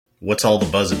What's all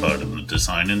the buzz about in the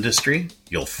design industry?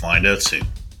 You'll find out soon.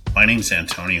 My name is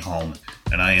Antonio Holman,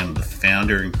 and I am the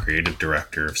founder and creative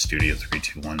director of Studio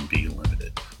 321B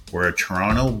Limited. We're a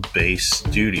Toronto-based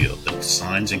studio that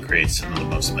designs and creates some of the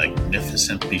most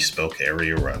magnificent bespoke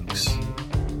area rugs.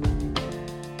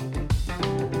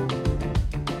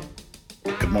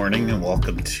 Good morning and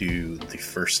welcome to the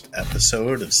first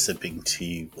episode of Sipping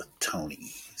Tea with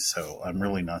Tony. So I'm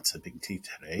really not sipping tea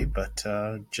today, but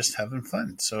just having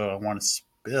fun. So I want to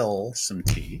spill some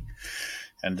tea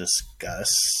and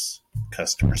discuss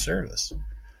customer service.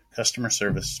 Customer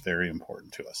service is very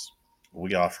important to us.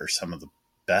 We offer some of the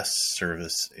best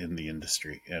service in the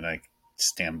industry, and I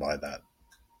stand by that.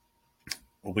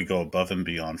 We go above and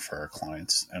beyond for our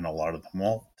clients, and a lot of them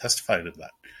will testify to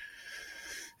that.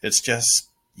 It's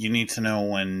just, you need to know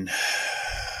when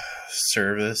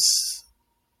service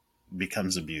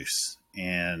becomes abuse.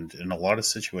 And in a lot of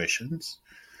situations,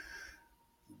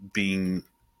 being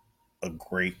a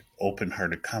great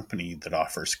open-hearted company that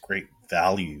offers great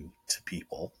value to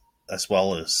people, as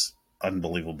well as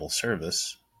unbelievable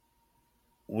service,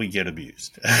 we get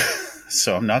abused.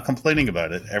 So I'm not complaining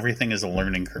about it. Everything is a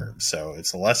learning curve. So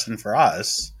it's a lesson for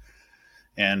us.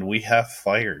 And we have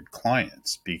fired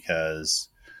clients because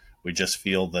we just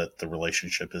feel that the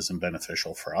relationship isn't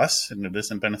beneficial for us and it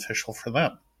isn't beneficial for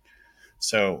them.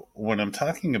 So when I'm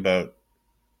talking about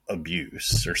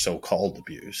abuse or so-called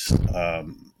abuse,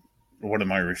 what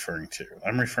am I referring to?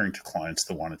 I'm referring to clients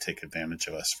that want to take advantage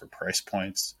of us for price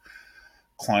points,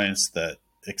 clients that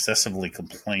excessively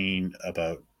complain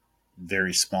about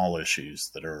very small issues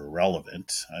that are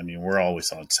irrelevant. I mean, we're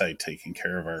always on site taking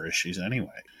care of our issues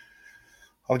anyway.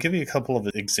 I'll give you a couple of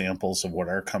examples of what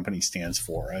our company stands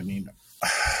for. I mean,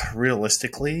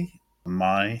 realistically,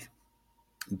 my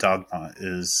dogma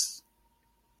is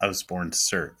I was born to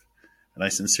serve. And I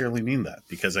sincerely mean that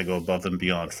because I go above and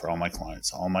beyond for all my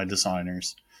clients, all my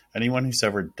designers. Anyone who's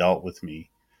ever dealt with me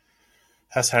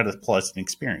has had a pleasant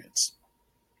experience.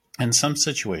 In some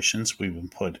situations, we've been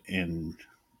put in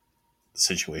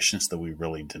situations that we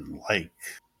really didn't like.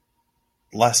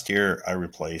 Last year, I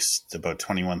replaced about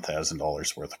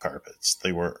 $21,000 worth of carpets.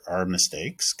 They were our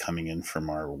mistakes coming in from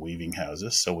our weaving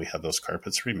houses, so we had those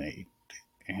carpets remade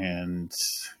and,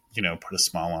 put a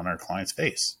smile on our client's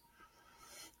face.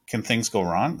 Can things go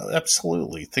wrong?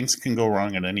 Absolutely. Things can go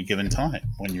wrong at any given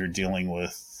time when you're dealing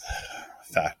with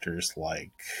factors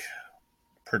like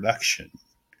production,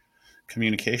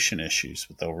 communication issues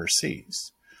with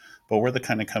overseas. But we're the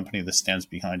kind of company that stands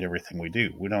behind everything we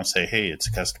do. We don't say, hey, it's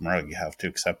a custom rug. You have to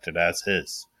accept it as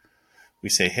is. We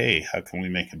say, hey, how can we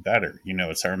make it better?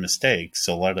 It's our mistake,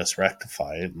 so let us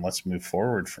rectify it and let's move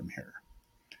forward from here.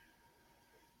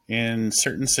 In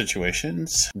certain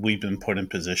situations, we've been put in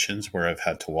positions where I've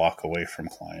had to walk away from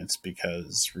clients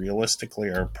because realistically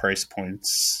our price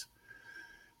points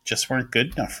just weren't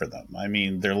good enough for them. I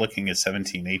mean, they're looking at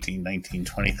 $17,000, $18,000,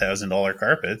 $19,000, $20,000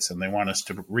 carpets and they want us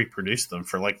to reproduce them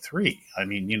for like $3,000. I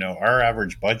mean, our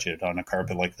average budget on a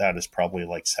carpet like that is probably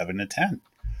like $7,000 to $10,000.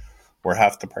 We're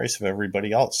half the price of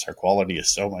everybody else. Our quality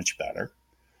is so much better.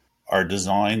 Our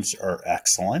designs are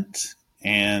excellent.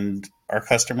 And our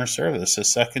customer service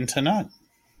is second to none.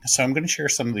 So I'm going to share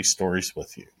some of these stories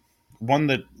with you. One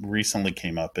that recently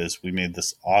came up is we made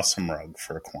this awesome rug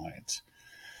for a client.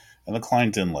 And the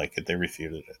client didn't like it. They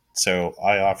refuted it. So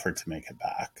I offered to make it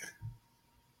back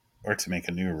or to make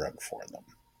a new rug for them.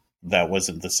 That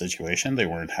wasn't the situation. They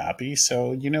weren't happy.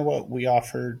 So you know what? We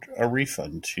offered a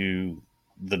refund to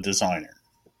the designer.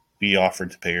 We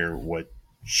offered to pay her what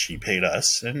she paid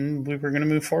us, and we were going to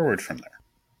move forward from there.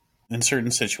 In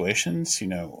certain situations,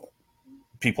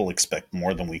 people expect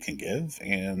more than we can give,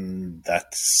 and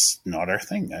that's not our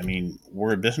thing. I mean,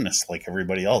 we're a business like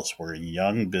everybody else. We're a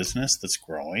young business that's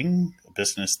growing, a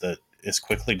business that is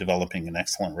quickly developing an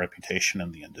excellent reputation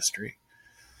in the industry.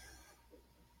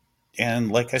 And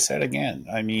like I said, again,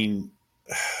 I mean,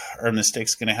 are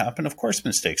mistakes going to happen? Of course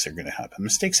mistakes are going to happen.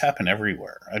 Mistakes happen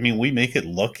everywhere. I mean, we make it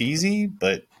look easy,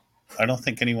 but I don't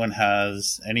think anyone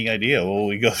has any idea what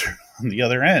we go through on the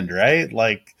other end, right?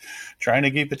 Like trying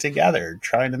to keep it together,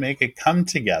 trying to make it come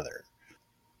together.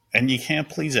 And you can't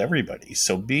please everybody.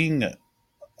 So being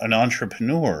an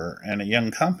entrepreneur and a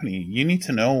young company, you need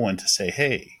to know when to say,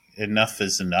 hey, enough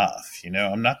is enough.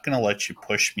 I'm not going to let you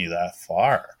push me that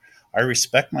far. I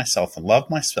respect myself and love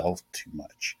myself too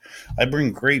much. I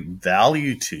bring great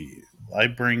value to you. I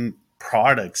bring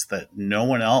products that no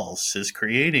one else is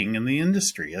creating in the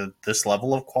industry at this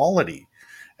level of quality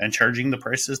and charging the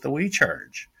prices that we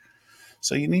charge.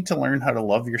 So you need to learn how to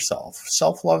love yourself.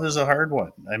 Self-love is a hard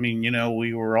one. I mean,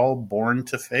 we were all born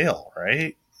to fail,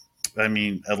 right? I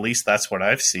mean, at least that's what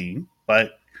I've seen.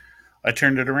 But I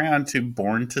turned it around to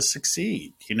born to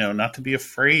succeed, not to be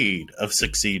afraid of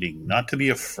succeeding, not to be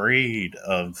afraid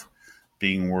of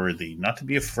being worthy, not to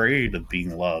be afraid of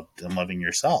being loved and loving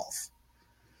yourself.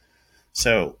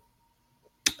 So,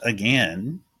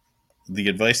 again, the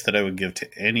advice that I would give to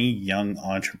any young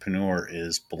entrepreneur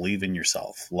is believe in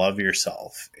yourself, love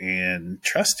yourself, and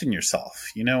trust in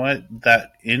yourself. You know what?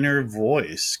 That inner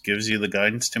voice gives you the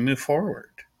guidance to move forward.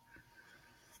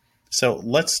 So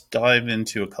let's dive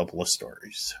into a couple of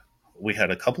stories. We had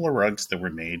a couple of rugs that were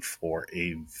made for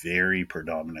a very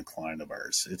predominant client of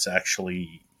ours. It's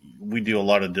actually, we do a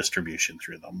lot of distribution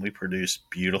through them. We produce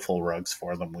beautiful rugs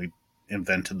for them. We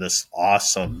invented this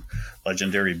awesome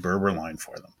legendary Berber line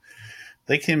for them.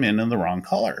 They came in the wrong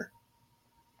color.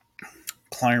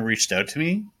 Client reached out to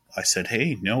me. I said,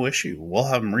 hey, no issue. We'll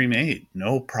have them remade.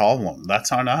 No problem.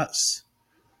 That's on us.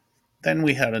 Then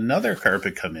we had another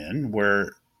carpet come in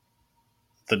where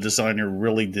the designer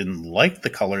really didn't like the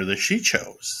color that she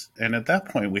chose. And at that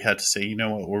point, we had to say, you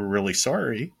know what, we're really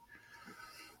sorry.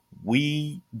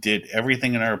 We did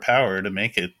everything in our power to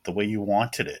make it the way you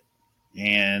wanted it.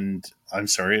 And I'm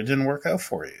sorry it didn't work out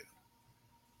for you.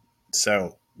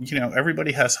 So,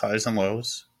 everybody has highs and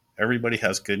lows. Everybody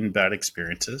has good and bad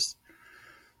experiences.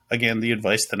 Again, the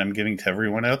advice that I'm giving to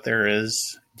everyone out there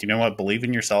is, you know what, believe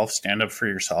in yourself, stand up for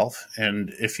yourself.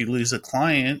 And if you lose a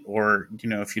client or,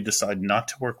 if you decide not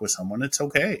to work with someone, it's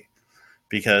okay.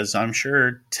 Because I'm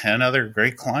sure 10 other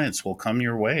great clients will come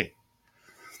your way.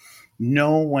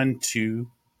 Know when to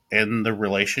end the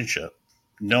relationship.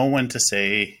 Know when to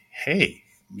say, hey,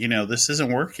 this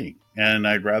isn't working. And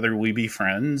I'd rather we be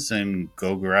friends and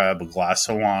go grab a glass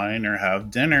of wine or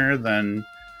have dinner than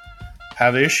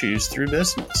have issues through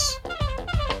business.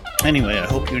 Anyway, I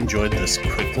hope you enjoyed this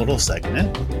quick little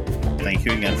segment. Thank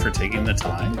you again for taking the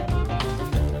time.